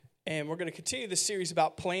and we're going to continue this series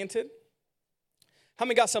about planted. How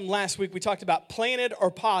many got some last week? We talked about planted or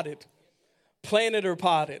potted. Planted or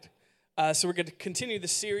potted. So we're going to continue the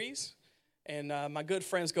series, and my good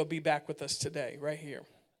friend's going to be back with us today, right here.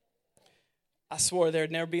 I swore there'd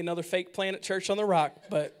never be another fake Planet Church on the Rock,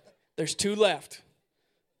 but there's 2 left.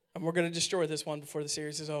 And we're going to destroy this one before the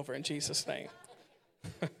series is over, in Jesus' name.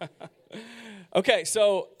 Okay,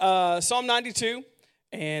 so Psalm 92,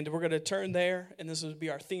 and we're going to turn there, and this will be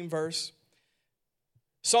our theme verse.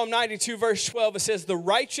 Psalm 92, verse 12, it says, "The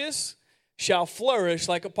righteous shall flourish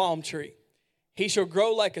like a palm tree. He shall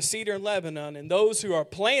grow like a cedar in Lebanon, and those who are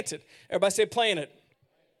planted," everybody say planted.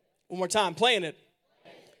 One more time, planted.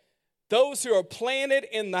 "Those who are planted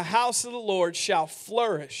in the house of the Lord shall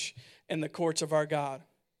flourish in the courts of our God.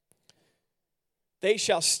 They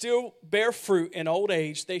shall still bear fruit in old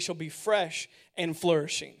age. They shall be fresh and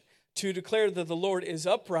flourishing, to declare that the Lord is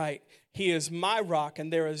upright. He is my rock,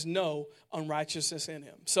 and there is no unrighteousness in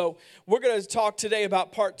him." So we're going to talk today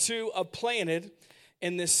about part 2 of Planted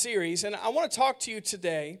in this series. And I want to talk to you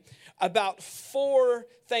today about 4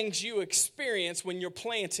 things you experience when you're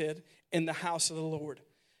planted in the house of the Lord.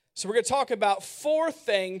 So we're going to talk about 4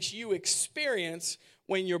 things you experience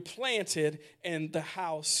when you're planted in the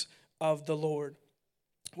house of the Lord.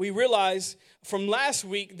 We realize from last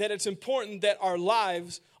week that it's important that our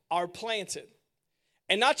lives are planted.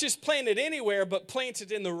 And not just planted anywhere, but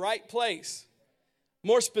planted in the right place.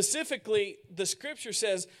 More specifically, the scripture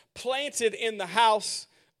says, planted in the house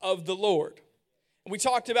of the Lord. We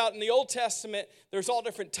talked about in the Old Testament, there's all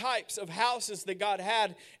different types of houses that God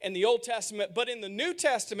had in the Old Testament. But in the New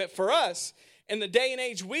Testament, for us, in the day and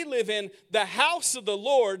age we live in, the house of the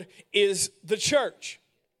Lord is the church.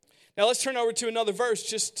 Now let's turn over to another verse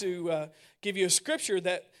just to give you a scripture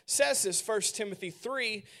that says this, 1 Timothy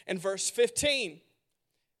 3 and verse 15.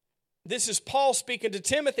 This is Paul speaking to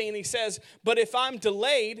Timothy, and he says, "But if I'm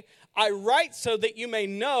delayed, I write so that you may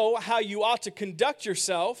know how you ought to conduct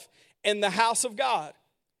yourself in the house of God."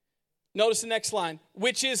 Notice the next line,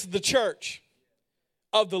 "which is the church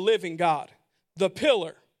of the living God, the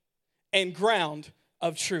pillar and ground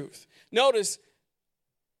of truth." Notice,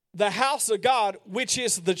 the house of God, which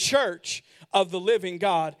is the church of the living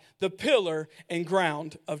God, the pillar and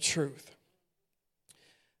ground of truth.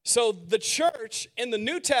 So the church in the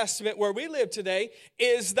New Testament where we live today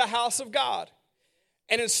is the house of God.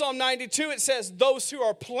 And in Psalm 92 it says, "those who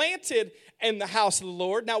are planted in the house of the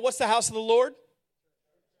Lord." Now what's the house of the Lord?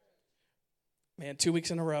 Man, 2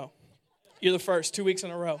 weeks in a row. You're the first, 2 weeks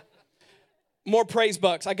in a row. More praise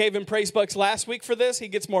bucks. I gave him praise bucks last week for this. He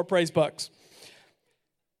gets more praise bucks.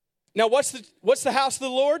 Now, what's the house of the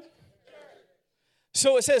Lord?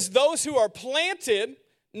 So it says, those who are planted,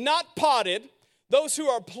 not potted, those who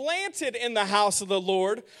are planted in the house of the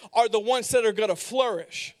Lord are the ones that are going to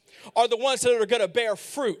flourish, are the ones that are going to bear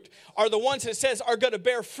fruit, are the ones that it says are going to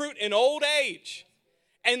bear fruit in old age.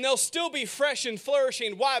 And they'll still be fresh and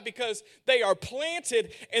flourishing. Why? Because they are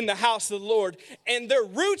planted in the house of the Lord. And their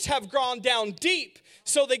roots have gone down deep.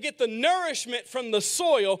 So they get the nourishment from the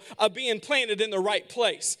soil of being planted in the right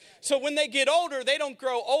place. So when they get older, they don't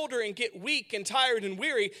grow older and get weak and tired and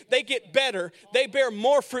weary. They get better. They bear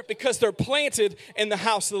more fruit because they're planted in the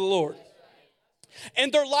house of the Lord.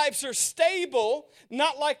 And their lives are stable,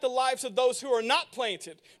 not like the lives of those who are not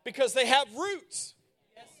planted, because they have roots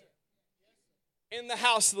in the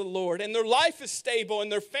house of the Lord. And their life is stable,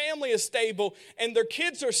 and their family is stable, and their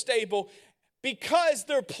kids are stable, because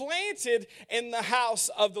they're planted in the house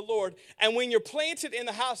of the Lord. And when you're planted in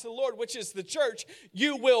the house of the Lord, which is the church,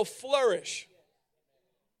 you will flourish.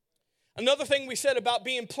 Another thing we said about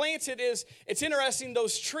being planted is, it's interesting,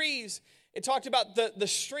 those trees, it talked about the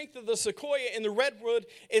strength of the sequoia and the redwood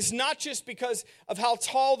is not just because of how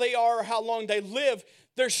tall they are or how long they live.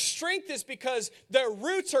 Their strength is because their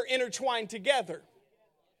roots are intertwined together.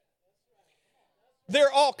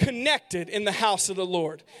 They're all connected in the house of the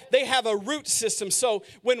Lord. They have a root system. So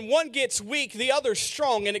when one gets weak, the other's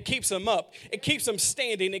strong, and it keeps them up. It keeps them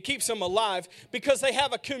standing. It keeps them alive because they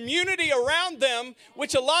have a community around them,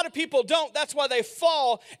 which a lot of people don't. That's why they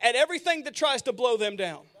fall at everything that tries to blow them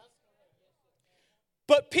down.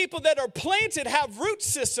 But people that are planted have root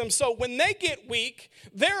systems, so when they get weak,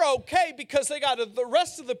 they're okay because they got the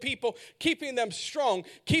rest of the people keeping them strong,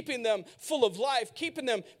 keeping them full of life, keeping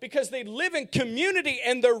them because they live in community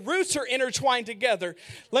and their roots are intertwined together.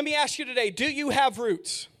 Let me ask you today, do you have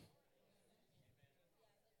roots?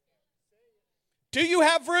 Do you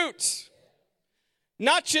have roots?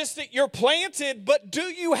 Not just that you're planted, but do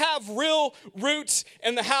you have real roots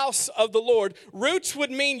in the house of the Lord? Roots would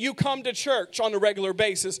mean you come to church on a regular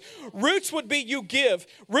basis. Roots would be you give.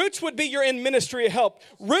 Roots would be you're in ministry of help.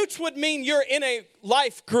 Roots would mean you're in a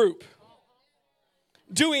life group.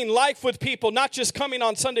 Doing life with people, not just coming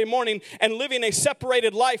on Sunday morning and living a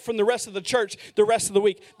separated life from the rest of the church the rest of the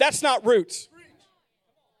week. That's not roots.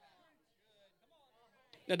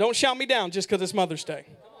 Now don't shout me down just because it's Mother's Day.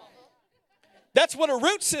 That's what a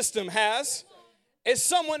root system has, is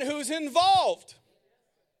someone who's involved.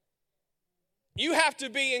 You have to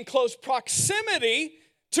be in close proximity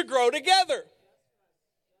to grow together.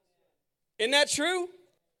 Isn't that true?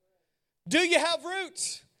 Do you have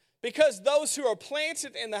roots? Because those who are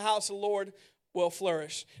planted in the house of the Lord will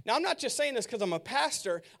flourish. Now, I'm not just saying this because I'm a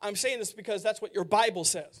pastor. I'm saying this because that's what your Bible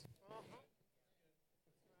says.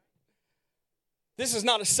 This is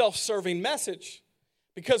not a self-serving message.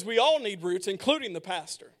 Because we all need roots, including the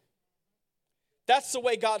pastor. That's the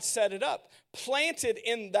way God set it up. Planted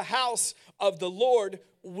in the house of the Lord,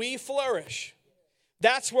 we flourish.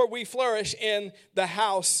 That's where we flourish, in the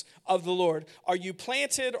house of the Lord. Are you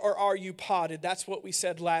planted or are you potted? That's what we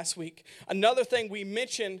said last week. Another thing we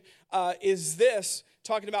mentioned is this,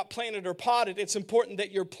 talking about planted or potted. It's important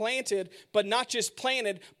that you're planted, but not just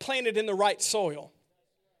planted in the right soil.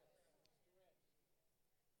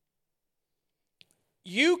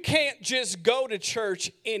 You can't just go to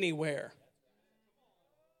church anywhere.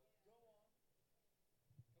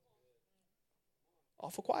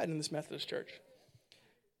 Awful quiet in this Methodist church.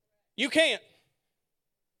 You can't.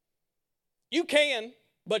 You can,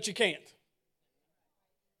 but you can't.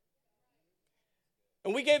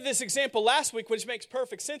 And we gave this example last week, which makes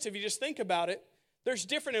perfect sense if you just think about it. There's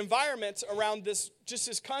different environments around this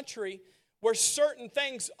country where certain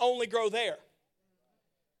things only grow there.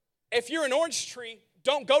 If you're an orange tree,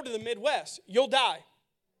 don't go to the Midwest. You'll die.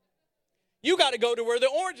 You got to go to where the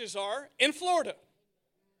oranges are in Florida.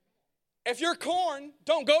 If you're corn,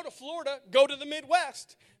 don't go to Florida. Go to the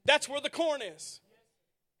Midwest. That's where the corn is.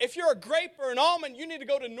 If you're a grape or an almond, you need to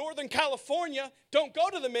go to Northern California. Don't go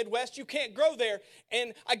to the Midwest. You can't grow there.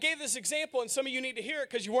 And I gave this example, and some of you need to hear it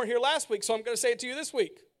because you weren't here last week, so I'm going to say it to you this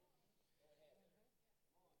week.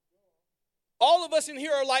 All of us in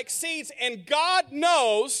here are like seeds, and God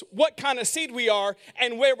knows what kind of seed we are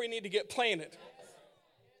and where we need to get planted.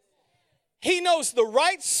 He knows the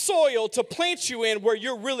right soil to plant you in where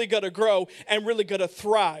you're really going to grow and really going to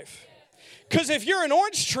thrive. Because if you're an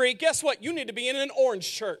orange tree, guess what? You need to be in an orange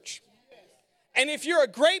church. And if you're a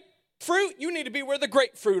grapefruit, you need to be where the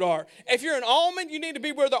grapefruit are. If you're an almond, you need to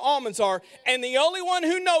be where the almonds are. And the only one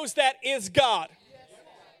who knows that is God.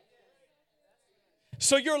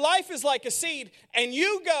 So your life is like a seed, and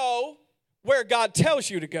you go where God tells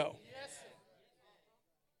you to go.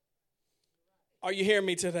 Are you hearing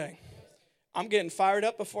me today? I'm getting fired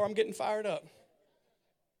up before I'm getting fired up.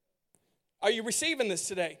 Are you receiving this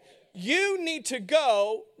today? You need to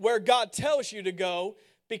go where God tells you to go,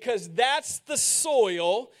 because that's the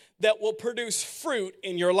soil that will produce fruit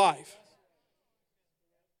in your life.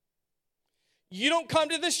 You don't come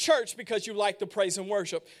to this church because you like the praise and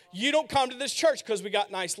worship. You don't come to this church because we got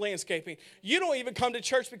nice landscaping. You don't even come to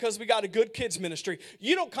church because we got a good kids ministry.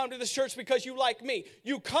 You don't come to this church because you like me.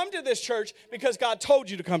 You come to this church because God told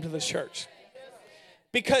you to come to this church.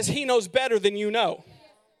 Because He knows better than you know.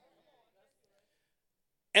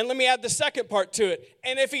 And let me add the second part to it.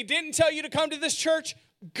 And if He didn't tell you to come to this church,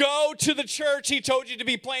 go to the church He told you to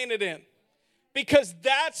be planted in. Because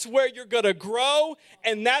that's where you're going to grow,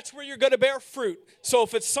 and that's where you're going to bear fruit. So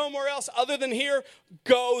if it's somewhere else other than here,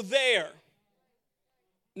 go there.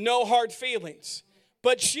 No hard feelings.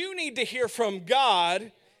 But you need to hear from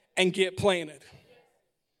God and get planted.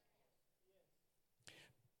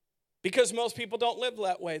 Because most people don't live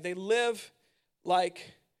that way. They live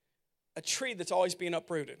like a tree that's always being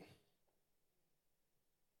uprooted.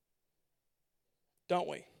 Don't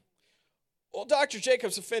we? Well, Dr.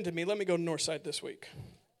 Jacobs offended me. Let me go to Northside this week.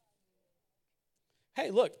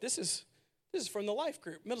 Hey, look, this is from the life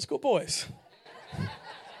group, middle school boys.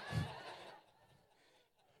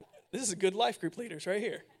 This is a good life group leaders right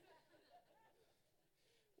here.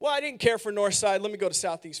 Well, I didn't care for Northside. Let me go to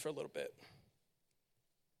Southeast for a little bit.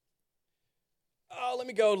 Oh, let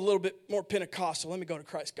me go a little bit more Pentecostal. Let me go to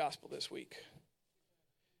Christ Gospel this week.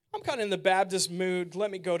 I'm kind of in the Baptist mood.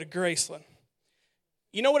 Let me go to Graceland.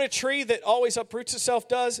 You know what a tree that always uproots itself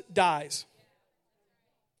does? Dies.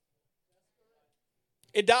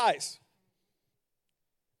 It dies.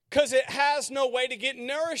 Because it has no way to get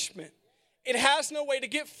nourishment. It has no way to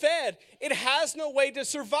get fed. It has no way to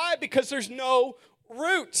survive because there's no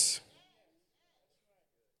roots.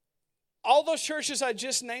 all those churches I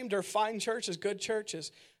just named are fine churches, good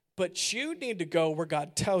churches. But you need to go where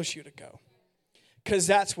God tells you to go. Because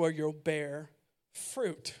that's where you'll bear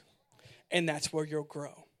fruit. And that's where you'll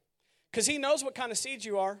grow. Because he knows what kind of seed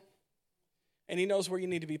you are. And he knows where you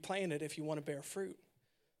need to be planted if you want to bear fruit.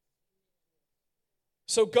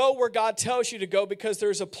 So go where God tells you to go, because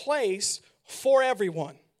there's a place for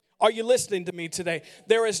everyone. Are you listening to me today?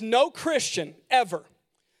 There is no Christian ever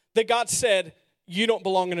that God said, you don't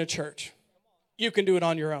belong in a church. You can do it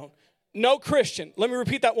on your own. No Christian. Let me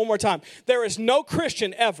repeat that one more time. There is no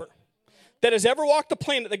Christian ever that has ever walked the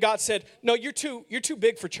planet that God said, no, you're too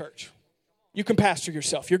big for church. You can pastor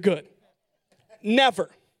yourself. You're good. Never.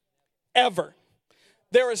 Ever.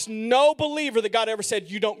 There is no believer that God ever said,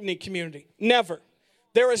 you don't need community. Never.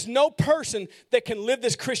 There is no person that can live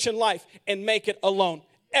this Christian life and make it alone.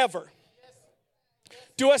 Ever.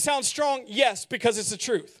 Do I sound strong? Yes, because it's the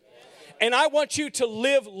truth. And I want you to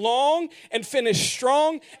live long and finish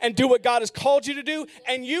strong and do what God has called you to do.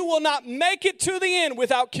 And you will not make it to the end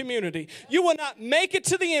without community. You will not make it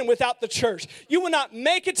to the end without the church. You will not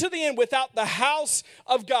make it to the end without the house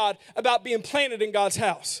of God, about being planted in God's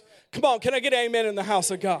house. Come on, can I get amen in the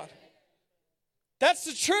house of God? That's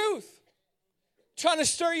the truth. Trying to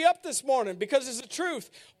stir you up this morning because it's the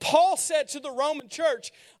truth. Paul said to the Roman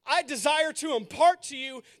church, I desire to impart to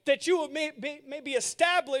you that you may be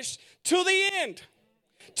established to the end,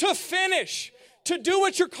 to finish, to do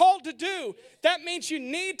what you're called to do. That means you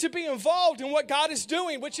need to be involved in what God is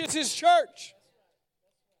doing, which is his church.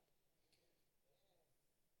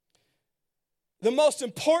 The most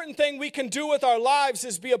important thing we can do with our lives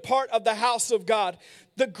is be a part of the house of God.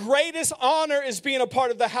 The greatest honor is being a part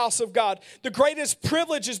of the house of God. The greatest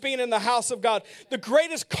privilege is being in the house of God. The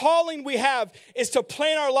greatest calling we have is to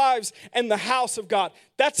plan our lives in the house of God.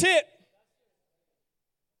 That's it.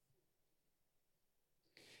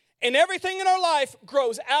 And everything in our life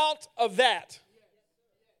grows out of that.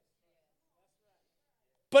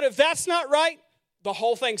 But if that's not right, the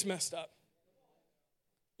whole thing's messed up.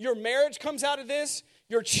 Your marriage comes out of this.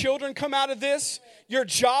 Your children come out of this. Your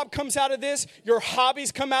job comes out of this. Your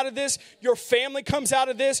hobbies come out of this. Your family comes out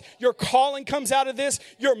of this. Your calling comes out of this.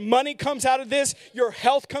 Your money comes out of this. Your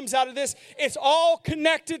health comes out of this. It's all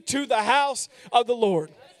connected to the house of the Lord.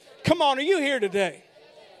 Come on, are you here today?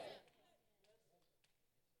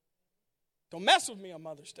 Don't mess with me on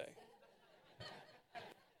Mother's Day.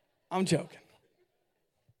 I'm joking.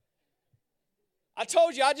 I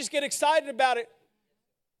told you, I just get excited about it.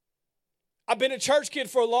 I've been a church kid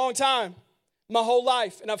for a long time, my whole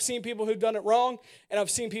life, and I've seen people who've done it wrong, and I've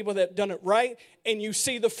seen people that have done it right, and you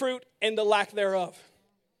see the fruit and the lack thereof.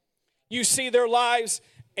 You see their lives,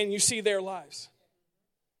 and you see their lives.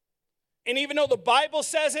 And even though the Bible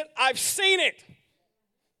says it, I've seen it.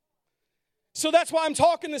 So that's why I'm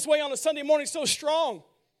talking this way on a Sunday morning so strong.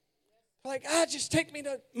 Like, just take me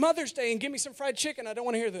to Mother's Day and give me some fried chicken. I don't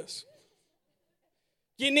want to hear this.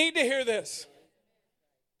 You need to hear this.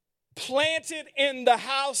 Planted in the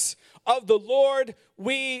house of the Lord,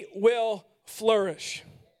 we will flourish.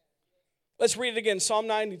 Let's read it again, Psalm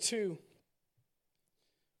 92.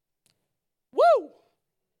 Woo!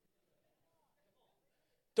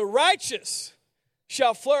 The righteous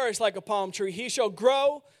shall flourish like a palm tree. He shall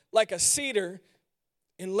grow like a cedar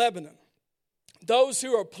in Lebanon. Those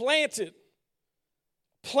who are planted,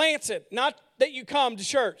 not that you come to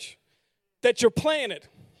church, that you're planted.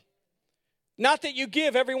 Not that you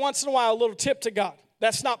give every once in a while a little tip to God.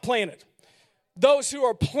 That's not planted. Those who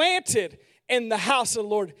are planted in the house of the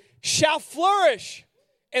Lord shall flourish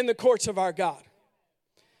in the courts of our God.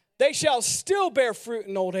 They shall still bear fruit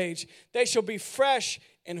in old age. They shall be fresh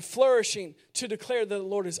and flourishing to declare that the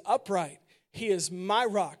Lord is upright. He is my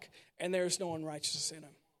rock, and there is no unrighteousness in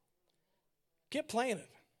him. Get planted.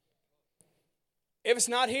 If it's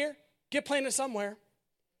not here, get planted somewhere.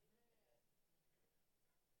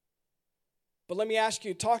 But let me ask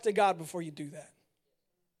you, talk to God before you do that.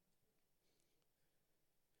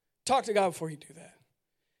 Talk to God before you do that.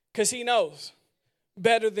 Because he knows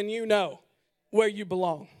better than you know where you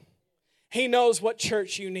belong. He knows what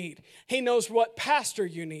church you need. He knows what pastor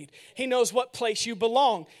you need. He knows what place you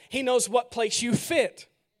belong. He knows what place you fit.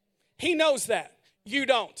 He knows that. You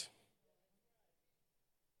don't.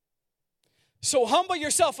 So humble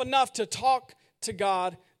yourself enough to talk to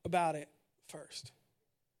God about it first.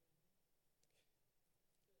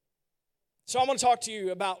 So I'm going to talk to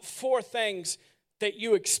you about 4 things that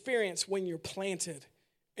you experience when you're planted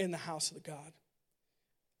in the house of God.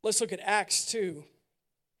 Let's look at Acts 2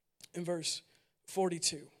 in verse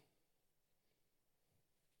 42.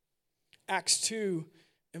 Acts 2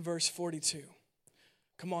 in verse 42.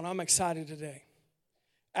 Come on, I'm excited today.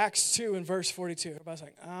 Acts 2 and verse 42. Everybody's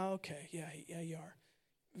like, oh, okay, yeah, you are.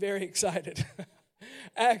 Very excited.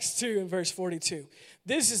 Acts 2 and verse 42.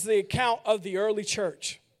 This is the account of the early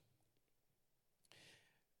church.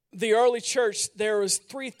 The early church, there was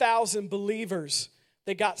 3,000 believers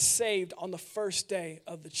that got saved on the first day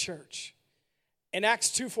of the church. And Acts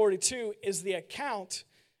 2:42 is the account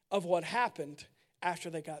of what happened after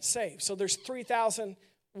they got saved. So there's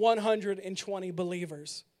 3,120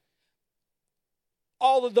 believers.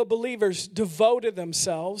 All of the believers devoted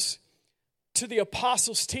themselves to the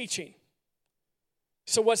apostles' teaching.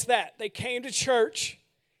 So what's that? They came to church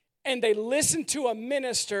and they listened to a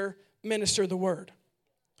minister the word.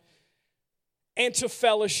 And to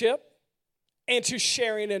fellowship, and to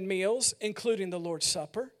sharing in meals, including the Lord's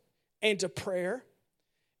Supper, and to prayer.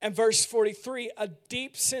 And verse 43, a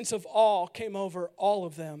deep sense of awe came over all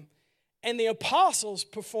of them. And the apostles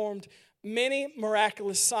performed many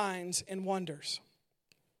miraculous signs and wonders.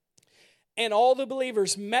 And all the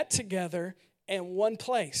believers met together in one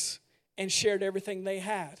place and shared everything they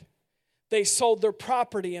had. They sold their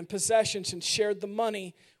property and possessions and shared the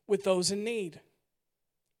money with those in need.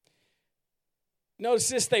 Notice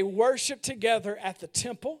this, they worshiped together at the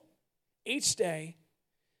temple each day,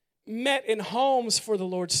 met in homes for the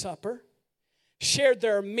Lord's Supper, shared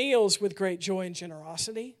their meals with great joy and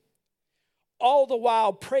generosity, all the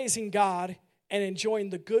while praising God and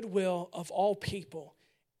enjoying the goodwill of all people.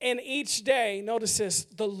 And each day, notice this,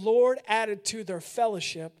 the Lord added to their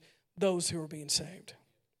fellowship those who were being saved.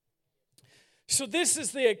 So this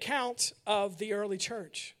is the account of the early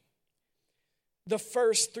church. The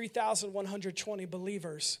first 3,120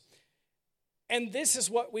 believers. And this is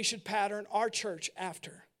what we should pattern our church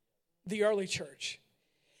after, the early church.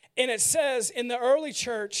 And it says in the early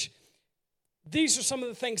church, these are some of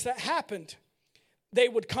the things that happened. They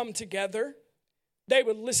would come together. They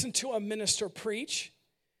would listen to a minister preach.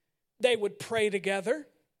 They would pray together.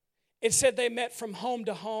 It said they met from home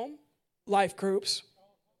to home, life groups.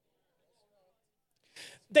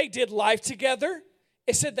 They did life together.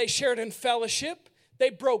 It said they shared in fellowship. They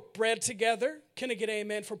broke bread together. Can I get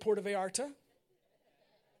amen for Puerto Vallarta?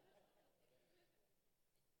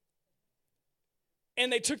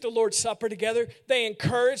 And they took the Lord's Supper together. They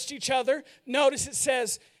encouraged each other. Notice it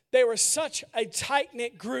says they were such a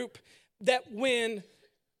tight-knit group that when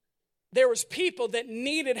there was people that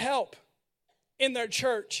needed help in their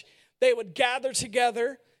church, they would gather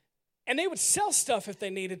together and they would sell stuff if they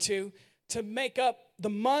needed to make up the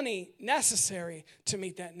money necessary to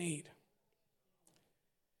meet that need.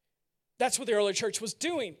 That's what the early church was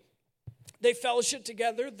doing. They fellowshiped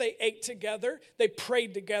together, they ate together, they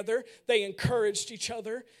prayed together, they encouraged each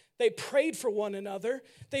other, they prayed for one another,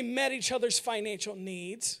 they met each other's financial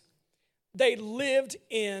needs, they lived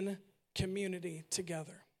in community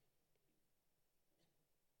together.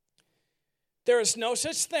 There is no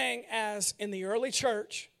such thing as in the early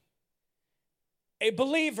church a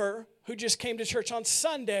believer who just came to church on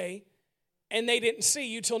Sunday and they didn't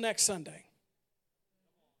see you till next Sunday.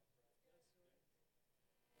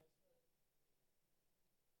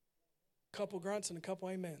 A couple grunts and a couple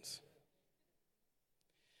amens.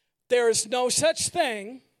 There is no such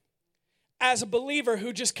thing as a believer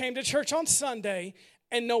who just came to church on Sunday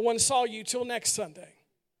and no one saw you till next Sunday.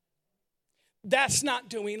 That's not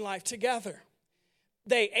doing life together.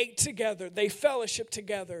 They ate together, they fellowshiped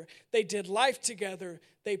together, they did life together,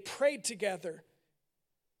 they prayed together.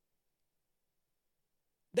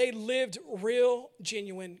 They lived real,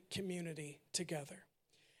 genuine community together.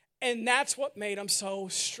 And that's what made them so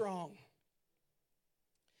strong.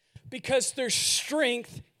 Because there's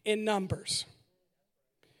strength in numbers.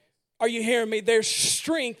 Are you hearing me? There's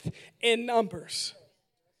strength in numbers.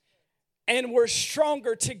 And we're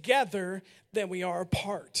stronger together than we are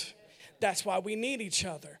apart. That's why we need each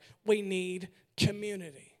other. We need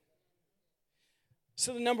community.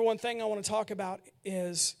 So the number one thing I want to talk about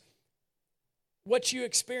is what you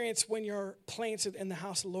experience when you're planted in the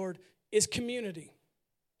house of the Lord is community.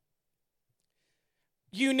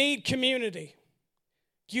 You need community.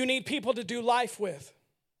 You need people to do life with.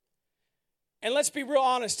 And let's be real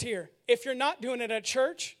honest here. If you're not doing it at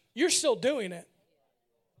church, you're still doing it.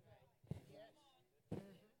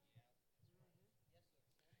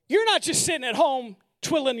 You're not just sitting at home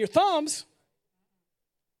twiddling your thumbs.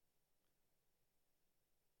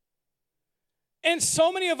 And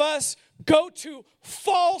so many of us go to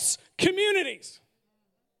false communities.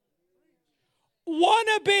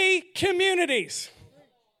 Wannabe communities.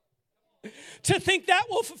 To think that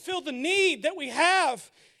will fulfill the need that we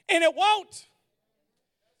have, and it won't.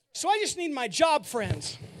 So I just need my job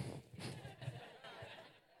friends.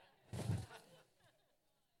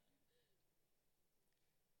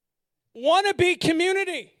 Wannabe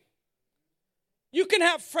community. You can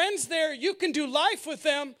have friends there. You can do life with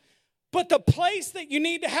them. But the place that you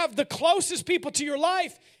need to have the closest people to your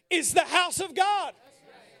life is the house of God.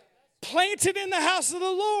 Planted in the house of the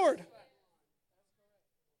Lord.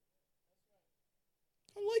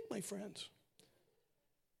 I like my friends.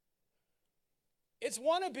 It's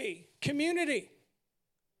wannabe community.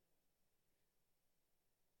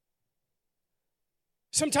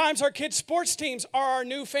 Sometimes our kids' sports teams are our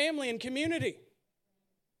new family and community.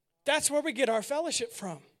 That's where we get our fellowship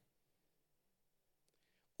from.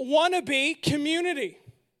 Wannabe community.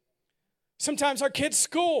 Sometimes our kids'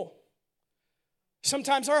 school.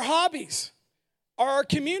 Sometimes our hobbies are our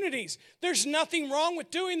communities. There's nothing wrong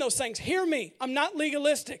with doing those things. Hear me. I'm not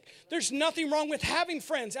legalistic. There's nothing wrong with having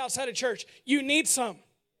friends outside of church. You need some.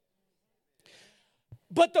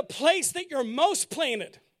 But the place that you're most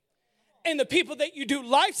planted and the people that you do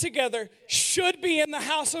life together should be in the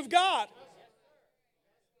house of God.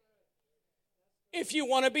 If you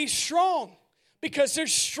want to be strong, because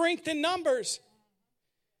there's strength in numbers.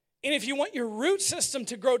 And if you want your root system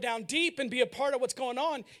to grow down deep and be a part of what's going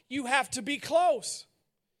on, you have to be close.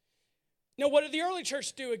 Now, what did the early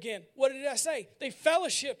church do again? What did I say? They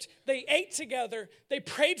fellowshipped. They ate together. They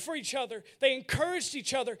prayed for each other. They encouraged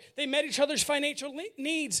each other. They met each other's financial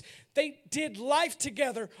needs. They did life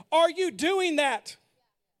together. Are you doing that?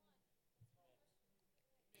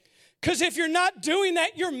 Because if you're not doing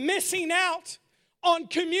that, you're missing out on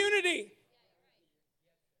community.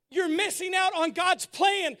 You're missing out on God's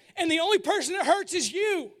plan, and the only person that hurts is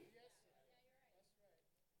you.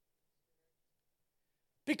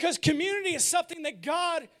 Because community is something that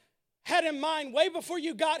God had in mind way before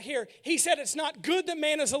you got here. He said it's not good that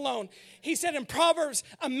man is alone. He said in Proverbs,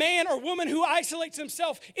 a man or woman who isolates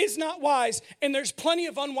himself is not wise. And there's plenty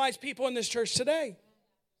of unwise people in this church today.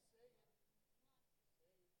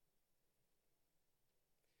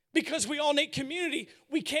 Because we all need community.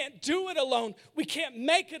 We can't do it alone. We can't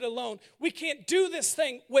make it alone. We can't do this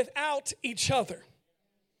thing without each other.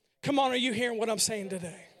 Come on, are you hearing what I'm saying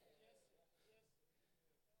today?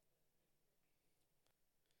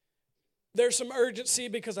 There's some urgency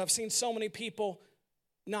because I've seen so many people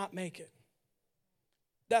not make it.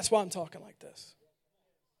 That's why I'm talking like this.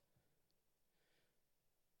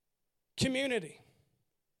 Community.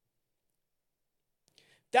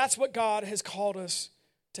 That's what God has called us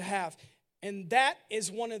to have. And that is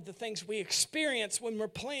one of the things we experience when we're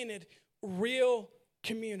planted real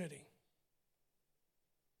community.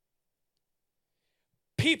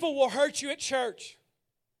 People will hurt you at church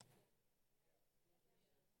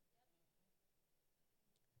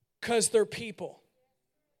because they're people.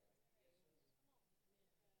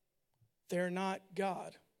 They're not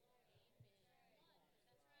God.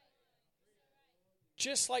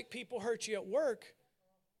 Just like people hurt you at work,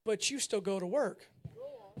 but you still go to work.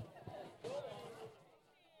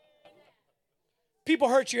 People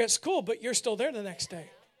hurt you at school, but you're still there the next day.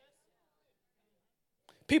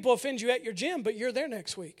 People offend you at your gym, but you're there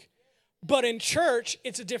next week. But in church,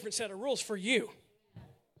 it's a different set of rules for you.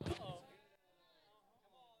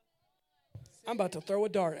 I'm about to throw a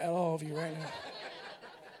dart at all of you right now.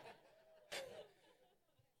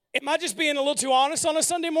 Am I just being a little too honest on a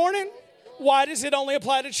Sunday morning? Why does it only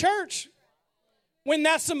apply to church when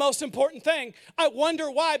that's the most important thing? I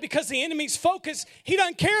wonder why. Because the enemy's focus, he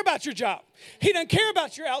doesn't care about your job. He doesn't care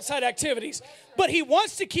about your outside activities. But he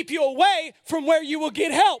wants to keep you away from where you will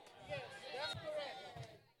get help.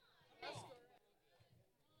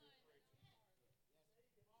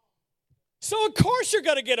 So of course you're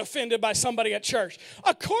going to get offended by somebody at church.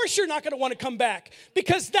 Of course you're not going to want to come back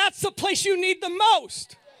because that's the place you need the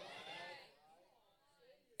most.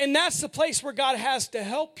 And that's the place where God has to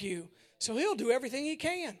help you. So he'll do everything he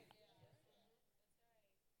can.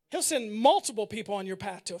 He'll send multiple people on your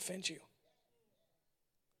path to offend you.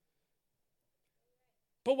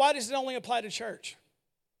 But why does it only apply to church?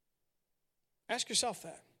 Ask yourself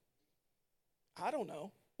that. I don't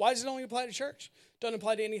know. Why does it only apply to church? Doesn't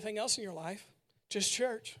apply to anything else in your life. Just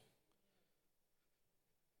church.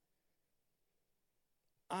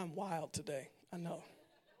 I'm wild today. I know.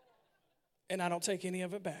 And I don't take any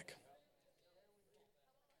of it back.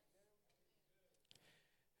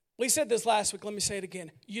 We said this last week. Let me say it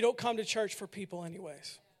again. You don't come to church for people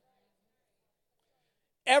anyways.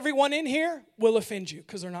 Everyone in here will offend you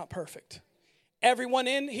because they're not perfect. Everyone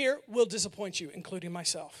in here will disappoint you, including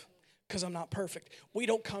myself, because I'm not perfect. We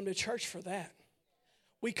don't come to church for that.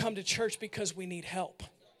 We come to church because we need help.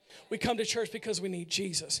 We come to church because we need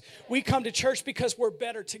Jesus. We come to church because we're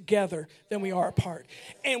better together than we are apart.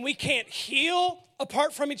 And we can't heal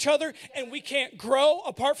apart from each other, and we can't grow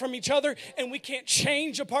apart from each other, and we can't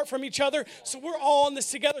change apart from each other. So we're all in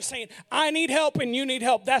this together saying, I need help and you need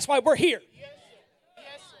help. That's why we're here.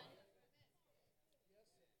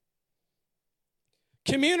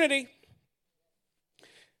 Community.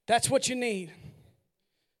 That's what you need.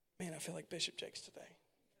 Man, I feel like Bishop Jakes today.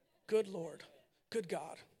 Good Lord. Good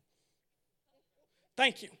God.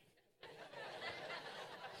 Thank you.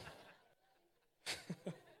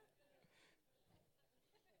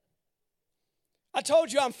 I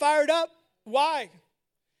told you I'm fired up. Why?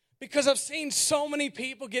 Because I've seen so many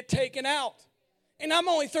people get taken out. And I'm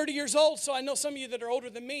only 30 years old, so I know some of you that are older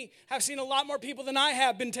than me have seen a lot more people than I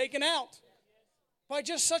have been taken out by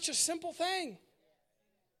just such a simple thing.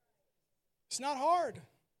 It's not hard.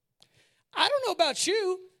 I don't know about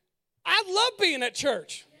you. I love being at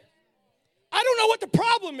church. I don't know what the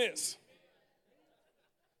problem is.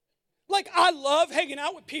 Like, I love hanging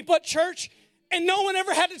out with people at church, and no one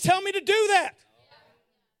ever had to tell me to do that.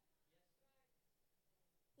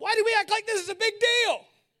 Why do we act like this is a big deal?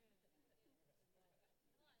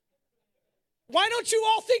 Why don't you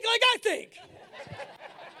all think like I think?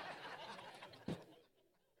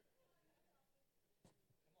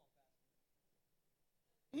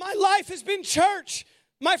 My life has been church.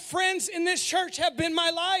 My friends in this church have been my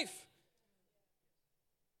life.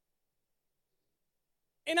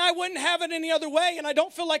 And I wouldn't have it any other way, and I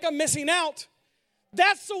don't feel like I'm missing out.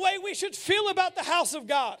 That's the way we should feel about the house of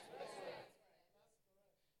God.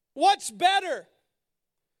 What's better?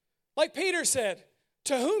 Like Peter said,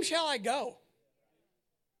 to whom shall I go?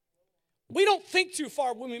 We don't think too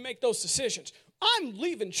far when we make those decisions. I'm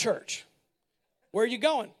leaving church. Where are you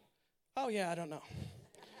going? Oh, yeah, I don't know.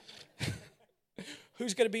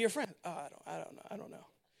 Who's going to be your friend? Oh, I don't know.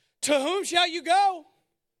 To whom shall you go?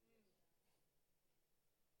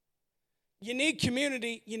 You need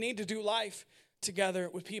community. You need to do life together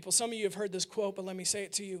with people. Some of you have heard this quote, but let me say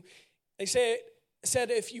it to you. They said,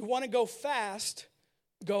 if you want to go fast,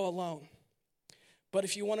 go alone. But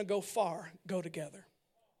if you want to go far, go together.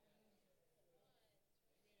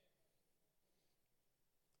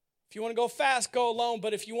 If you want to go fast, go alone.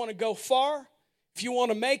 But if you want to go far, if you want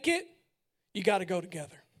to make it, you got to go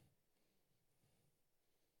together.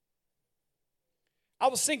 I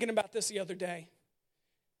was thinking about this the other day.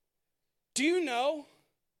 Do you know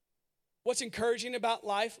what's encouraging about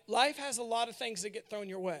life? Life has a lot of things that get thrown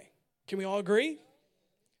your way. Can we all agree?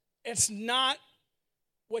 It's not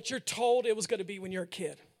what you're told it was going to be when you're a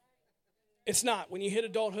kid. It's not. When you hit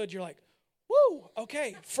adulthood, you're like, woo,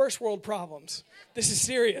 okay, first world problems. This is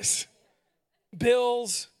serious.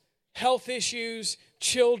 Bills, health issues,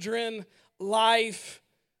 children, life,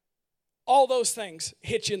 all those things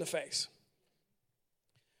hit you in the face.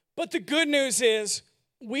 But the good news is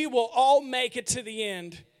we will all make it to the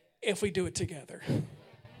end if we do it together.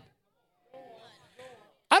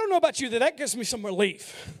 I don't know about you, that gives me some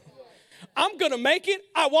relief. I'm going to make it.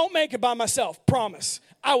 I won't make it by myself, promise.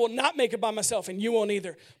 I will not make it by myself, and you won't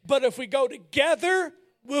either. But if we go together,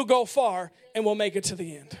 we'll go far, and we'll make it to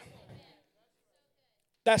the end.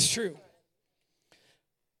 That's true.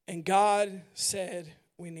 And God said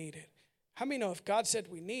we need it. How many know if God said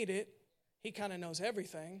we need it, he kind of knows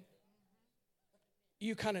everything.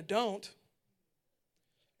 You kind of don't.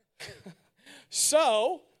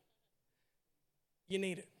 So, you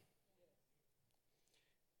need it.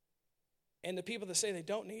 And the people that say they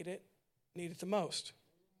don't need it the most.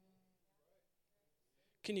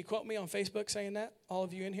 Can you quote me on Facebook saying that? All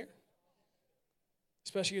of you in here?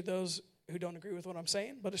 Especially those who don't agree with what I'm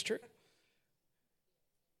saying, but it's true.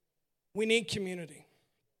 We need community.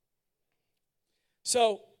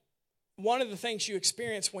 So, one of the things you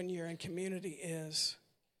experience when you're in community is,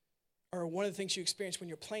 or one of the things you experience when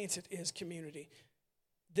you're planted is community.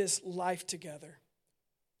 This life together.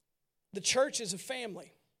 The church is a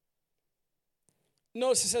family.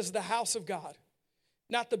 Notice it says the house of God.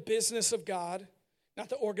 Not the business of God, not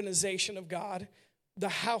the organization of God, the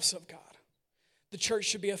house of God. The church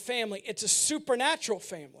should be a family. It's a supernatural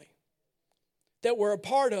family that we're a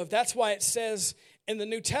part of. That's why it says in the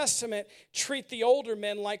New Testament, treat the older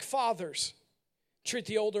men like fathers. Treat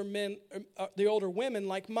the older women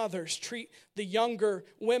like mothers. Treat the younger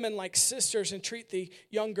women like sisters, and treat the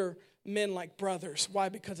younger men like brothers. Why?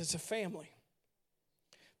 Because it's a family.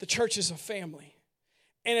 The church is a family.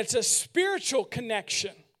 And it's a spiritual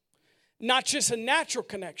connection, not just a natural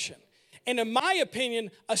connection. And in my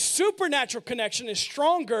opinion, a supernatural connection is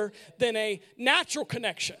stronger than a natural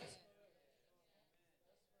connection.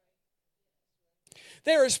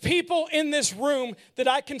 There is people in this room that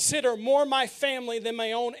I consider more my family than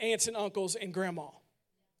my own aunts and uncles and grandma.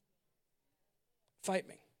 Fight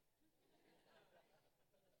me.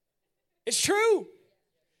 It's true.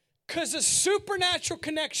 Because a supernatural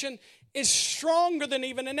connection is stronger than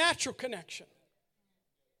even a natural connection.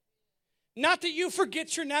 Not that you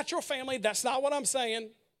forget your natural family. That's not what I'm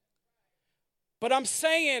saying. But I'm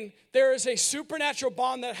saying there is a supernatural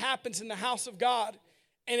bond that happens in the house of God.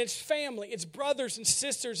 And it's family. It's brothers and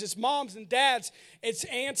sisters. It's moms and dads. It's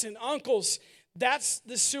aunts and uncles. That's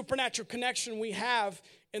the supernatural connection we have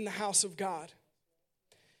in the house of God.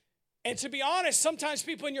 And to be honest, sometimes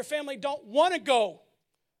people in your family don't want to go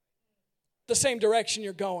the same direction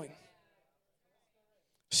you're going.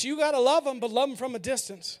 So you got to love them, but love them from a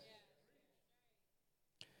distance.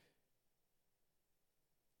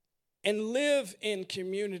 And live in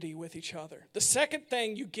community with each other. The second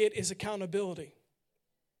thing you get is accountability.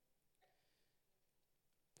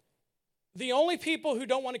 The only people who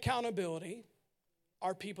don't want accountability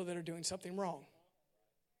are people that are doing something wrong.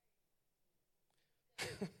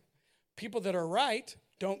 People that are right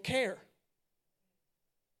don't care.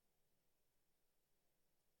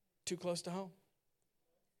 Too close to home.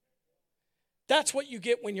 That's what you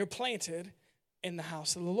get when you're planted in the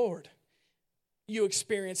house of the Lord. You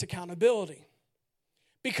experience accountability.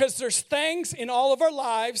 Because there's things in all of our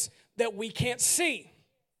lives that we can't see.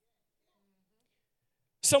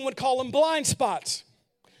 Some would call them blind spots.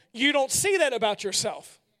 You don't see that about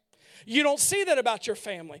yourself. You don't see that about your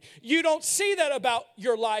family. You don't see that about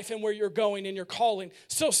your life and where you're going and your calling.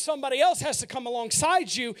 So somebody else has to come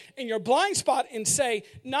alongside you in your blind spot and say,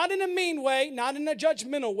 not in a mean way, not in a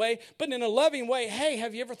judgmental way, but in a loving way, hey,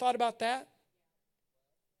 have you ever thought about that?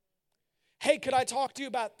 Hey, could I talk to you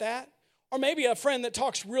about that? Or maybe a friend that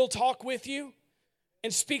talks real talk with you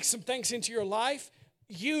and speaks some things into your life.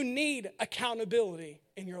 You need accountability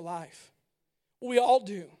in your life. We all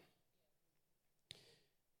do.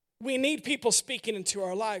 We need people speaking into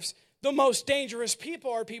our lives. The most dangerous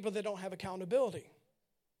people are people that don't have accountability.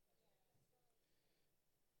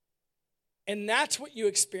 And that's what you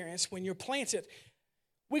experience when you're planted.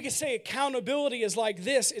 We could say accountability is like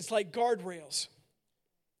this. It's like guardrails.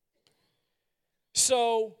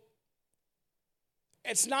 So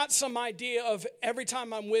it's not some idea of every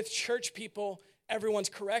time I'm with church people, everyone's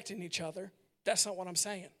correcting each other. That's not what I'm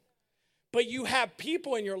saying. But you have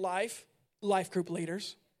people in your life group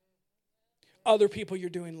leaders, other people you're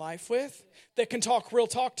doing life with, that can talk real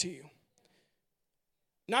talk to you.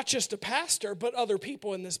 Not just a pastor, but other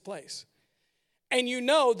people in this place. And you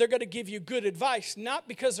know they're going to give you good advice, not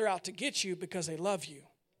because they're out to get you, because they love you.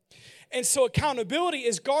 And so accountability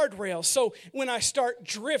is guardrails. So when I start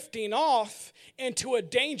drifting off into a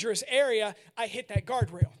dangerous area, I hit that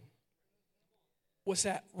guardrail. What's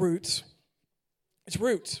that? Roots. It's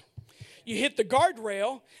roots. You hit the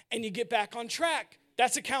guardrail and you get back on track.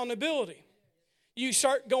 That's accountability. You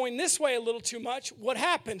start going this way a little too much. What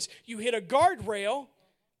happens? You hit a guardrail,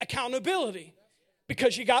 accountability,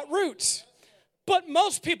 because you got roots. But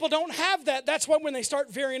most people don't have that. That's why when they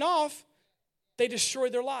start veering off, they destroy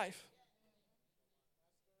their life.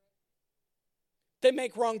 They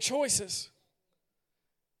make wrong choices.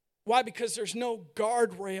 Why? Because there's no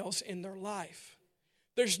guardrails in their life.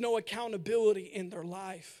 There's no accountability in their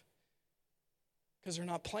life because they're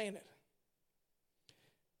not planted.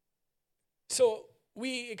 So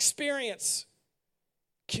we experience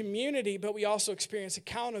community, but we also experience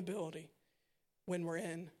accountability when we're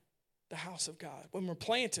in the house of God, when we're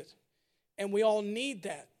planted. And we all need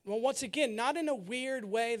that. Well, once again, not in a weird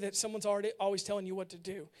way that someone's always telling you what to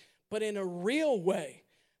do, but in a real way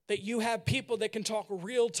that you have people that can talk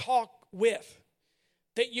real talk with,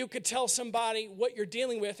 that you could tell somebody what you're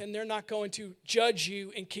dealing with and they're not going to judge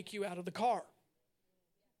you and kick you out of the car.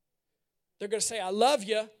 They're going to say, I love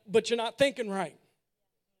you, but you're not thinking right.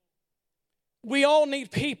 We all need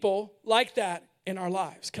people like that in our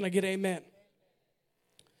lives. Can I get amen?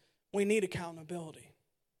 We need accountability.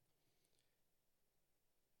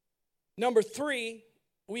 Number 3,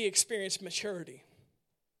 we experience maturity.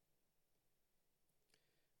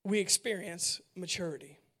 We experience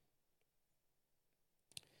maturity.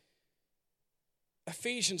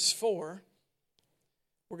 Ephesians 4,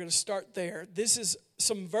 we're going to start there. This is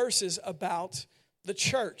some verses about the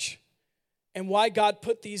church and why God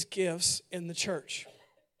put these gifts in the church.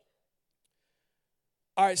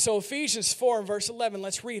 All right, so Ephesians 4 and verse 11,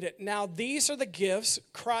 let's read it. Now these are the gifts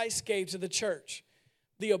Christ gave to the church.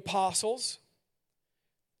 The apostles,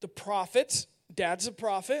 the prophets, dad's a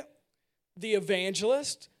prophet, the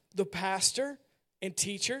evangelist, the pastor, and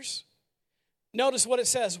teachers. Notice what it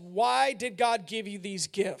says. Why did God give you these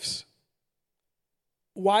gifts?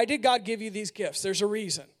 Why did God give you these gifts? There's a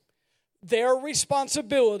reason. Their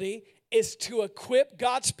responsibility is to equip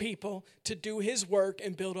God's people to do his work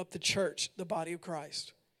and build up the church, the body of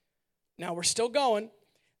Christ. Now we're still going.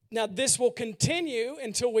 Now this will continue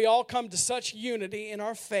until we all come to such unity in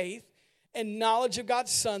our faith and knowledge of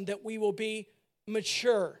God's Son that we will be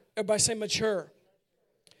mature. Everybody say mature.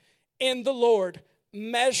 In the Lord,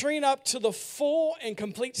 measuring up to the full and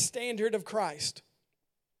complete standard of Christ.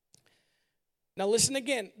 Now listen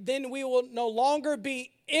again. Then we will no longer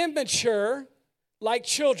be immature like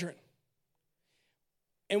children.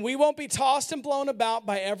 And we won't be tossed and blown about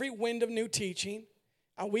by every wind of new teaching.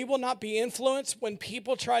 And we will not be influenced when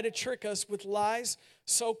people try to trick us with lies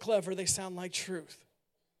so clever they sound like truth.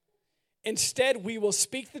 Instead, we will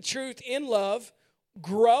speak the truth in love,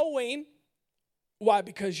 growing. Why?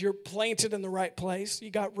 Because you're planted in the right place.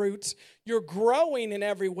 You got roots. You're growing in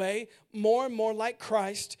every way, more and more like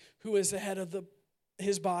Christ, who is the head of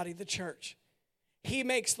his body, the church. He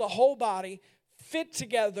makes the whole body fit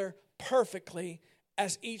together perfectly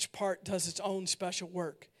as each part does its own special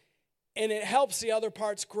work. And it helps the other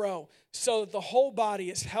parts grow so that the whole body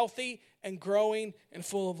is healthy and growing and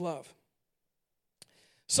full of love.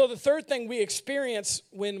 So the third thing we experience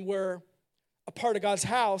when we're a part of God's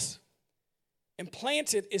house and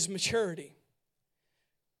planted is maturity.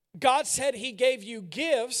 God said he gave you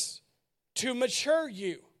gifts to mature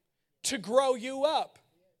you, to grow you up.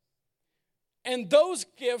 And those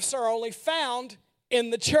gifts are only found in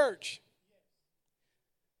the church.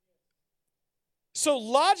 So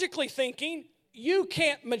logically thinking, you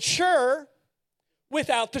can't mature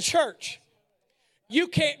without the church. You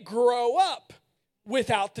can't grow up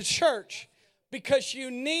without the church because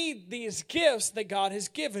you need these gifts that God has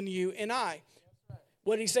given you and I.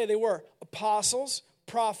 What did he say they were? Apostles,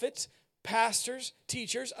 prophets, pastors,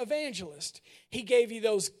 teachers, evangelists. He gave you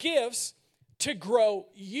those gifts to grow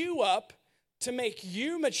you up, to make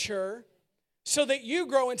you mature, so that you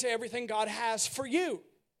grow into everything God has for you.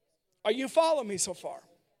 Are you following me so far?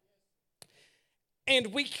 And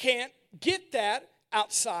we can't get that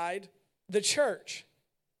outside the church.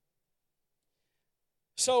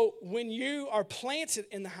 So when you are planted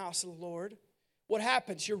in the house of the Lord, what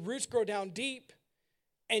happens? Your roots grow down deep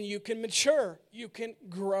and you can mature. You can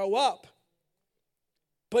grow up.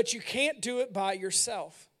 But you can't do it by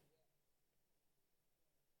yourself.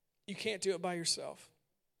 You can't do it by yourself.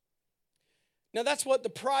 Now, that's what the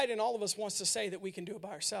pride in all of us wants to say, that we can do it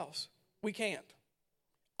by ourselves. We can't.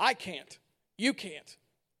 I can't. You can't.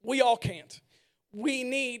 We all can't. We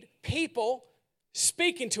need people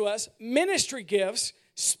speaking to us, ministry gifts,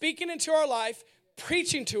 speaking into our life,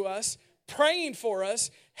 preaching to us, praying for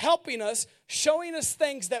us, helping us, showing us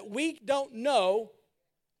things that we don't know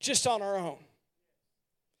just on our own.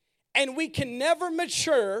 And we can never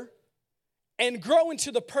mature and grow into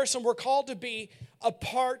the person we're called to be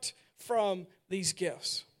apart from these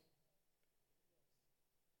gifts.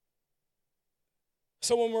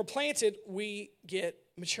 So when we're planted, we get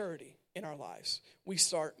maturity in our lives. We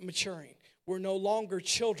start maturing. We're no longer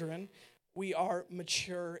children. We are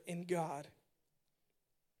mature in God.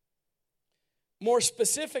 More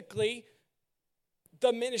specifically,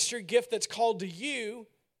 the ministry gift that's called to you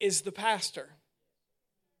is the pastor.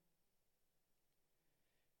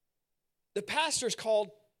 The pastor is called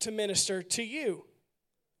to minister to you.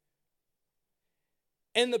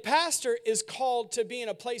 And the pastor is called to be in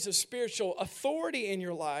a place of spiritual authority in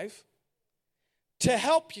your life to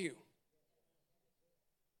help you.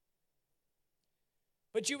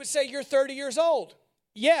 But you would say you're 30 years old.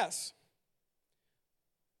 Yes.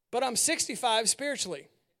 But I'm 65 spiritually.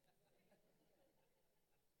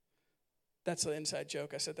 That's an inside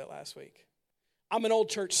joke. I said that last week. I'm an old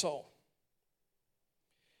church soul.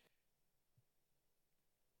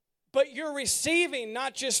 But you're receiving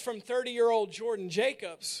not just from 30-year-old Jordan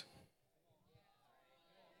Jacobs.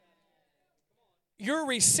 You're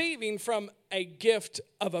receiving from a gift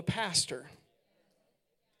of a pastor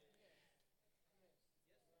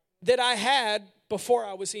that I had before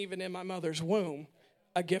I was even in my mother's womb,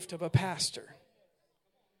 a gift of a pastor.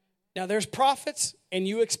 Now there's prophets, and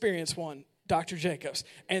you experience one, Dr. Jacobs,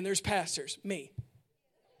 and there's pastors, me.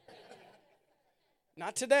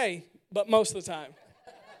 Not today, but most of the time.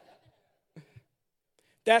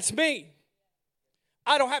 That's me.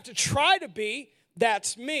 I don't have to try to be.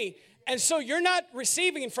 That's me. And so you're not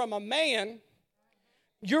receiving from a man.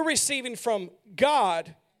 You're receiving from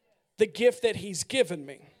God the gift that he's given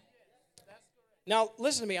me. Now,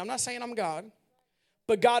 listen to me. I'm not saying I'm God.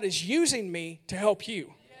 But God is using me to help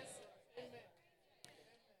you.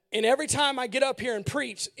 And every time I get up here and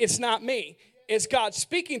preach, it's not me. It's God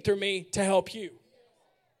speaking through me to help you.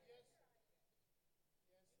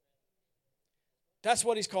 That's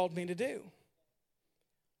what he's called me to do.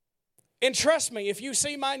 And trust me, if you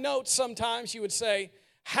see my notes sometimes, you would say,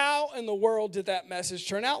 How in the world did that message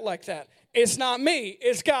turn out like that? It's not me.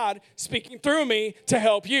 It's God speaking through me to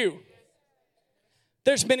help you.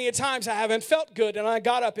 There's many a times I haven't felt good, and I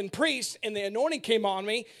got up and preached, and the anointing came on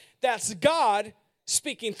me. That's God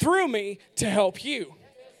speaking through me to help you.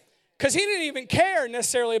 Because he didn't even care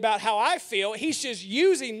necessarily about how I feel. He's just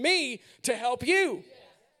using me to help you.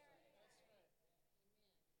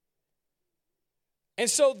 And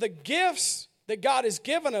so the gifts that God has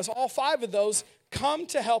given us, all 5 of those, come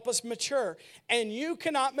to help us mature. And you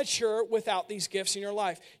cannot mature without these gifts in your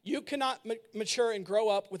life. You cannot mature and grow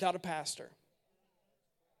up without a pastor.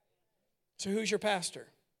 So who's your pastor?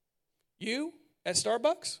 You at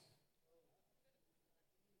Starbucks?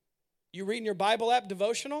 You reading your Bible app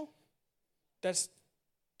devotional? That's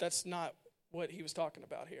not what he was talking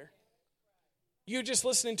about here. You just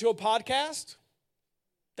listening to a podcast?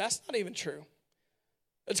 That's not even true.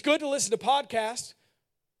 It's good to listen to podcasts,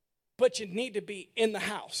 but you need to be in the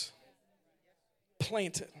house,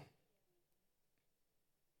 planted.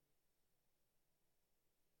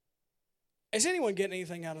 Is anyone getting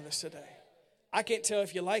anything out of this today? I can't tell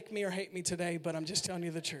if you like me or hate me today, but I'm just telling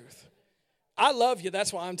you the truth. I love you.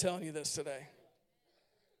 That's why I'm telling you this today.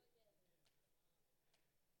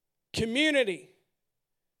 Community,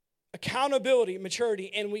 accountability,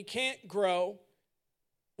 maturity, and we can't grow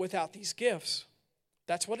without these gifts.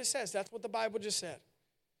 That's what it says. That's what the Bible just said.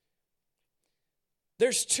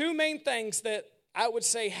 There's 2 main things that I would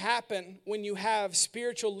say happen when you have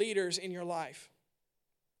spiritual leaders in your life.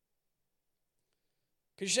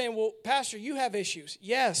 Because you're saying, well, Pastor, you have issues.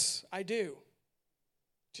 Yes, I do.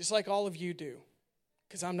 Just like all of you do.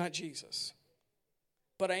 Because I'm not Jesus.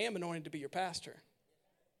 But I am anointed to be your pastor.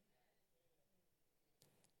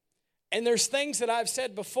 And there's things that I've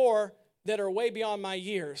said before that are way beyond my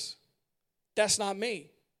years. That's not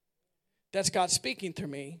me. That's God speaking through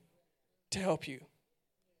me to help you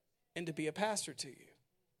and to be a pastor to you.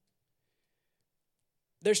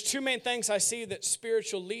 There's 2 main things I see that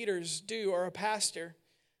spiritual leaders do, or a pastor.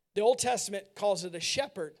 The Old Testament calls it a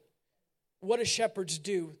shepherd. What do shepherds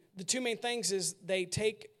do? The 2 main things is they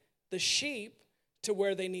take the sheep to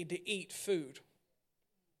where they need to eat food.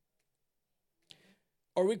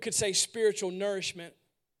 Or we could say spiritual nourishment.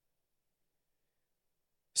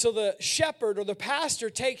 So the shepherd or the pastor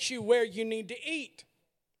takes you where you need to eat.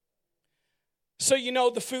 So you know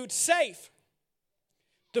the food's safe.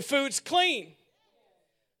 The food's clean.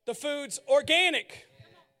 The food's organic.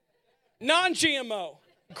 Non-GMO.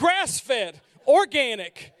 Grass-fed.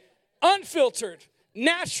 Organic. Unfiltered.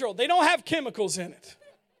 Natural. They don't have chemicals in it.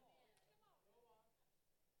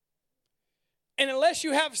 And unless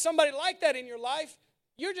you have somebody like that in your life,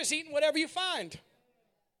 you're just eating whatever you find.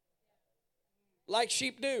 Like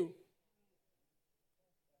sheep do.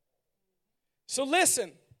 So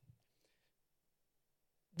listen.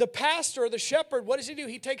 The pastor or the shepherd, what does he do?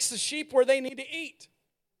 He takes the sheep where they need to eat.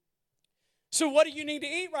 So what do you need to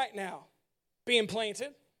eat right now? Being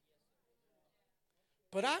planted.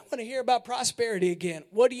 But I want to hear about prosperity again.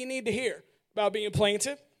 What do you need to hear about being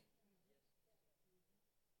planted?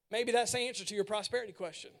 Maybe that's the answer to your prosperity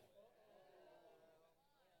question.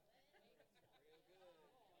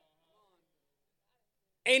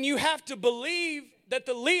 And you have to believe that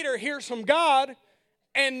the leader hears from God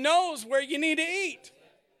and knows where you need to eat.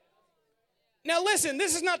 Now listen,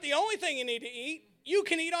 this is not the only thing you need to eat. You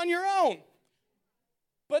can eat on your own.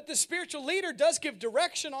 But the spiritual leader does give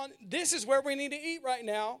direction on this is where we need to eat right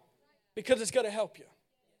now because it's going to help you.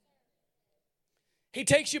 He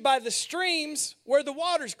takes you by the streams where the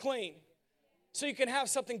water's clean so you can have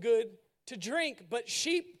something good to drink. But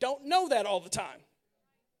sheep don't know that all the time.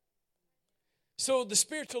 So the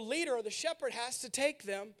spiritual leader or the shepherd has to take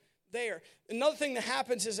them there. Another thing that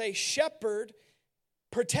happens is a shepherd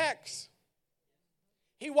protects.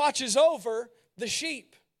 He watches over the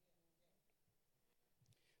sheep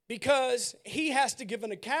because he has to give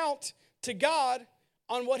an account to God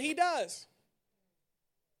on what he does.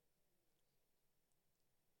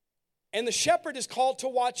 And the shepherd is called to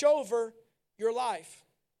watch over your life.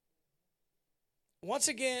 Once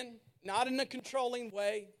again, not in a controlling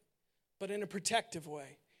way, but in a protective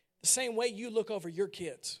way. The same way you look over your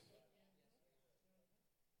kids.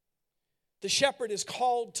 The shepherd is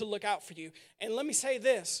called to look out for you. And let me say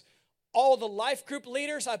this. All the life group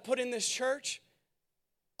leaders I put in this church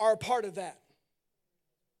are a part of that.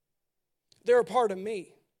 They're a part of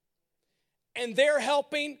me. And they're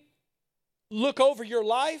helping look over your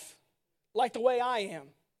life like the way I am.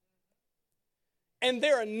 And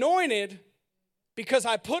they're anointed because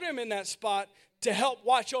I put them in that spot to help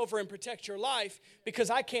watch over and protect your life because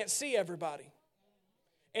I can't see everybody.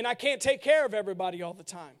 And I can't take care of everybody all the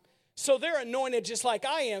time. So they're anointed just like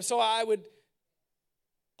I am. So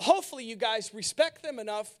hopefully you guys respect them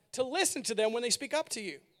enough to listen to them when they speak up to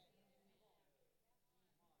you.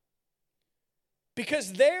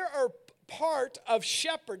 Because they are part of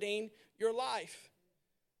shepherding your life.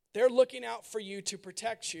 They're looking out for you to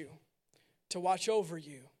protect you, to watch over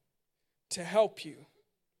you, to help you.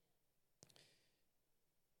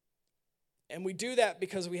 And we do that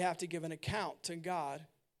because we have to give an account to God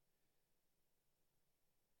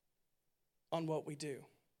on what we do.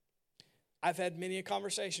 I've had many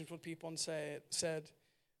conversations with people and said,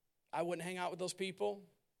 I wouldn't hang out with those people.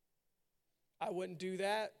 I wouldn't do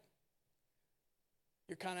that.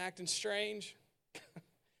 You're kind of acting strange.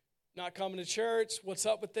 Not coming to church. What's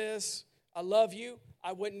up with this? I love you.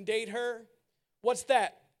 I wouldn't date her. What's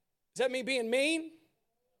that? Does that mean being mean?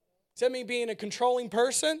 Does that mean being a controlling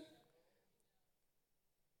person?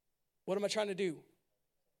 What am I trying to do?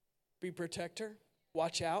 Be a protector.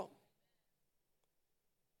 Watch out.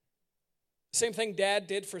 Same thing Dad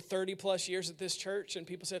did for 30 plus years at this church, and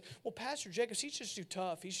people said, well, Pastor Jacobs, he's just too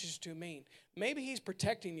tough. He's just too mean. Maybe he's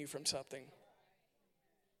protecting you from something.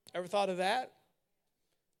 Ever thought of that?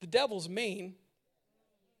 The devil's mean.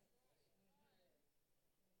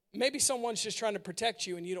 Maybe someone's just trying to protect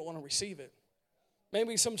you and you don't want to receive it.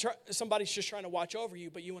 Maybe somebody's just trying to watch over you,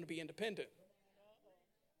 but you want to be independent.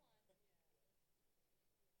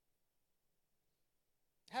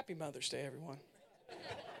 Happy Mother's Day, everyone.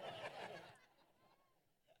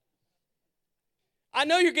 I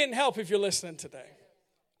know you're getting help if you're listening today.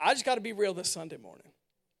 I just got to be real this Sunday morning.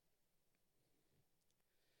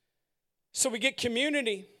 So we get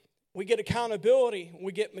community, we get accountability,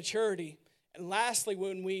 we get maturity. And lastly,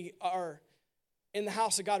 when we are in the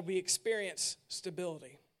house of God, we experience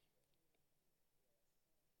stability.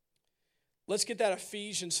 Let's get that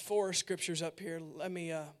Ephesians 4 scriptures up here. Let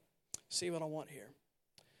me see what I want here.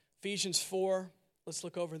 Ephesians 4, let's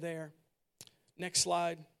look over there. Next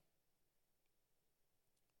slide.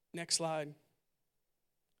 Next slide.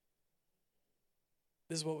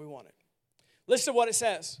 This is what we wanted. Listen to what it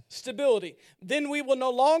says. Stability. Then we will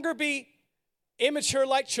no longer be immature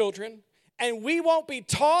like children, and we won't be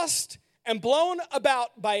tossed and blown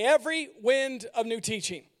about by every wind of new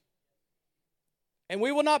teaching. And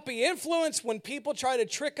we will not be influenced when people try to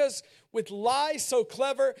trick us with lies so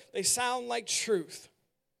clever they sound like truth.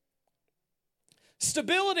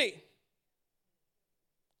 Stability.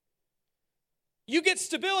 You get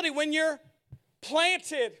stability when you're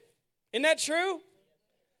planted. Isn't that true?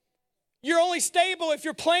 You're only stable if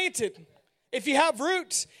you're planted, if you have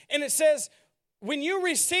roots. And it says, when you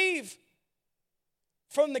receive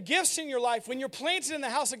from the gifts in your life, when you're planted in the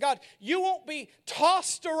house of God, you won't be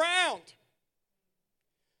tossed around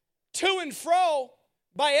to and fro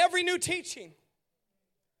by every new teaching.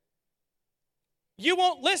 You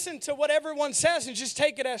won't listen to what everyone says and just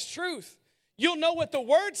take it as truth. You'll know what the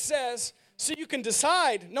Word says so you can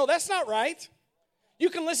decide, no, that's not right. You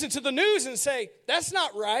can listen to the news and say, that's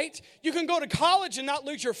not right. You can go to college and not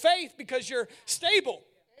lose your faith because you're stable.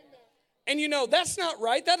 And you know, that's not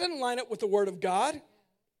right. That doesn't line up with the Word of God.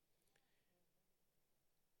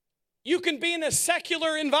 You can be in a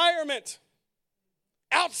secular environment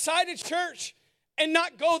outside of church and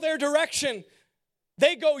not go their direction.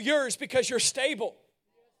 They go yours because you're stable.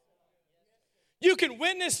 You can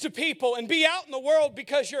witness to people and be out in the world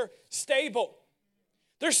because you're stable.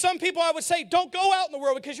 There's some people I would say, don't go out in the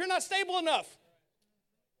world because you're not stable enough.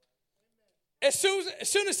 As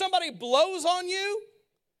soon as somebody blows on you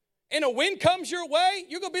and a wind comes your way,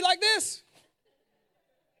 you're going to be like this.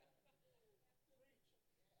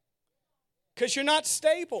 Because you're not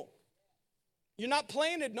stable. You're not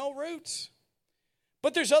planted, no roots.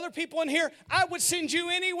 But there's other people in here, I would send you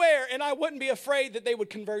anywhere and I wouldn't be afraid that they would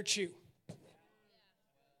convert you.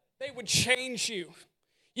 They would change you.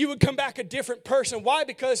 You would come back a different person. Why?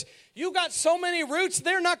 Because you got so many roots,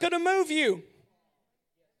 they're not going to move you.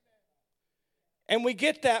 And we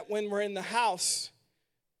get that when we're in the house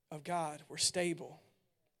of God. We're stable.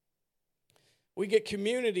 We get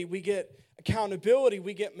community. We get accountability.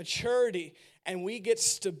 We get maturity. And we get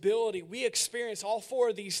stability. We experience all four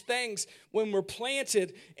of these things when we're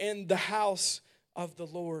planted in the house of the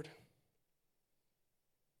Lord.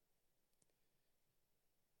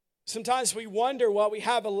 Sometimes we wonder why we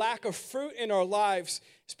have a lack of fruit in our lives.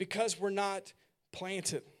 It's because we're not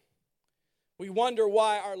planted. We wonder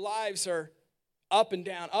why our lives are up and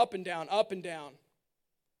down, up and down, up and down,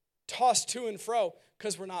 tossed to and fro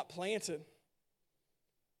because we're not planted.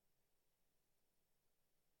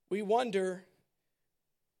 We wonder,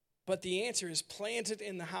 but the answer is planted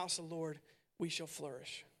in the house of the Lord, we shall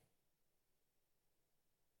flourish.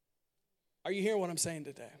 Are you hearing what I'm saying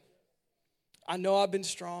today? I know I've been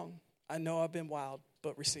strong. I know I've been wild,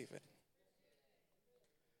 but receive it.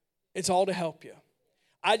 It's all to help you.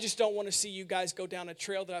 I just don't want to see you guys go down a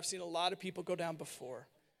trail that I've seen a lot of people go down before.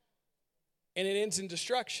 And it ends in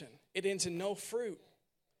destruction. It ends in no fruit.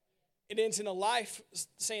 It ends in a life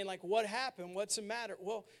saying, like, what happened? What's the matter?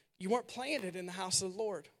 Well, you weren't planted in the house of the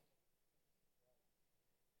Lord.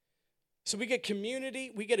 So we get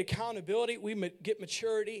community, we get accountability, we get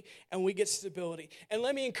maturity, and we get stability. And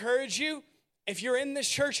let me encourage you, if you're in this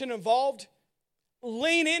church and involved,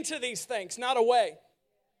 lean into these things, not away.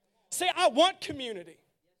 Say, I want community.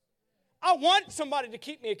 I want somebody to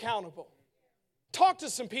keep me accountable. Talk to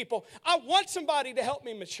some people. I want somebody to help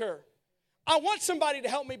me mature. I want somebody to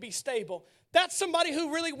help me be stable. That's somebody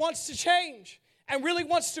who really wants to change and really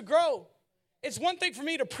wants to grow. It's one thing for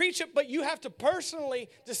me to preach it, but you have to personally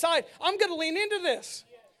decide, I'm going to lean into this.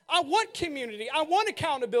 I want community. I want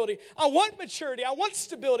accountability. I want maturity. I want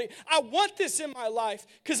stability. I want this in my life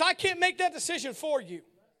because I can't make that decision for you.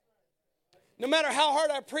 No matter how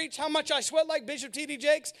hard I preach, how much I sweat like Bishop T.D.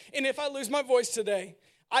 Jakes, and if I lose my voice today,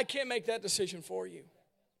 I can't make that decision for you.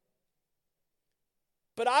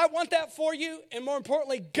 But I want that for you, and more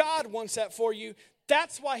importantly, God wants that for you.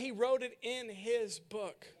 That's why he wrote it in his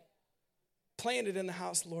book. Planted in the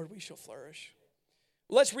house, Lord, we shall flourish.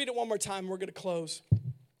 Let's read it one more time. We're going to close.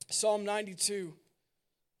 Psalm 92.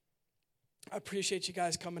 I appreciate you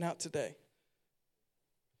guys coming out today.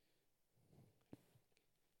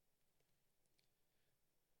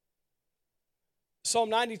 Psalm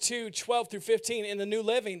 92, 12 through 15 in the New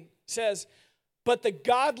Living says, but the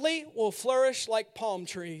godly will flourish like palm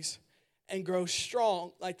trees and grow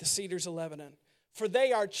strong like the cedars of Lebanon. For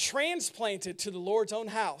they are transplanted to the Lord's own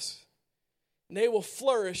house, and they will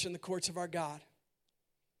flourish in the courts of our God.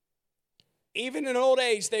 Even in old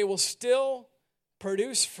age, they will still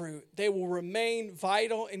produce fruit. They will remain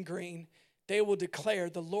vital and green. They will declare,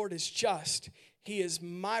 the Lord is just. He is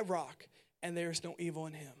my rock, and there is no evil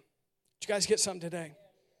in him. Did you guys get something today?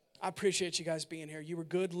 I appreciate you guys being here. You were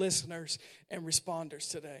good listeners and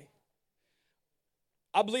responders today.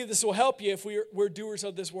 I believe this will help you if we're doers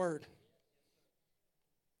of this word.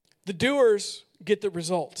 The doers get the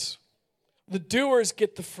results. The doers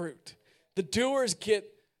get the fruit. The doers get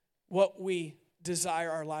what we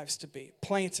desire our lives to be. Planted.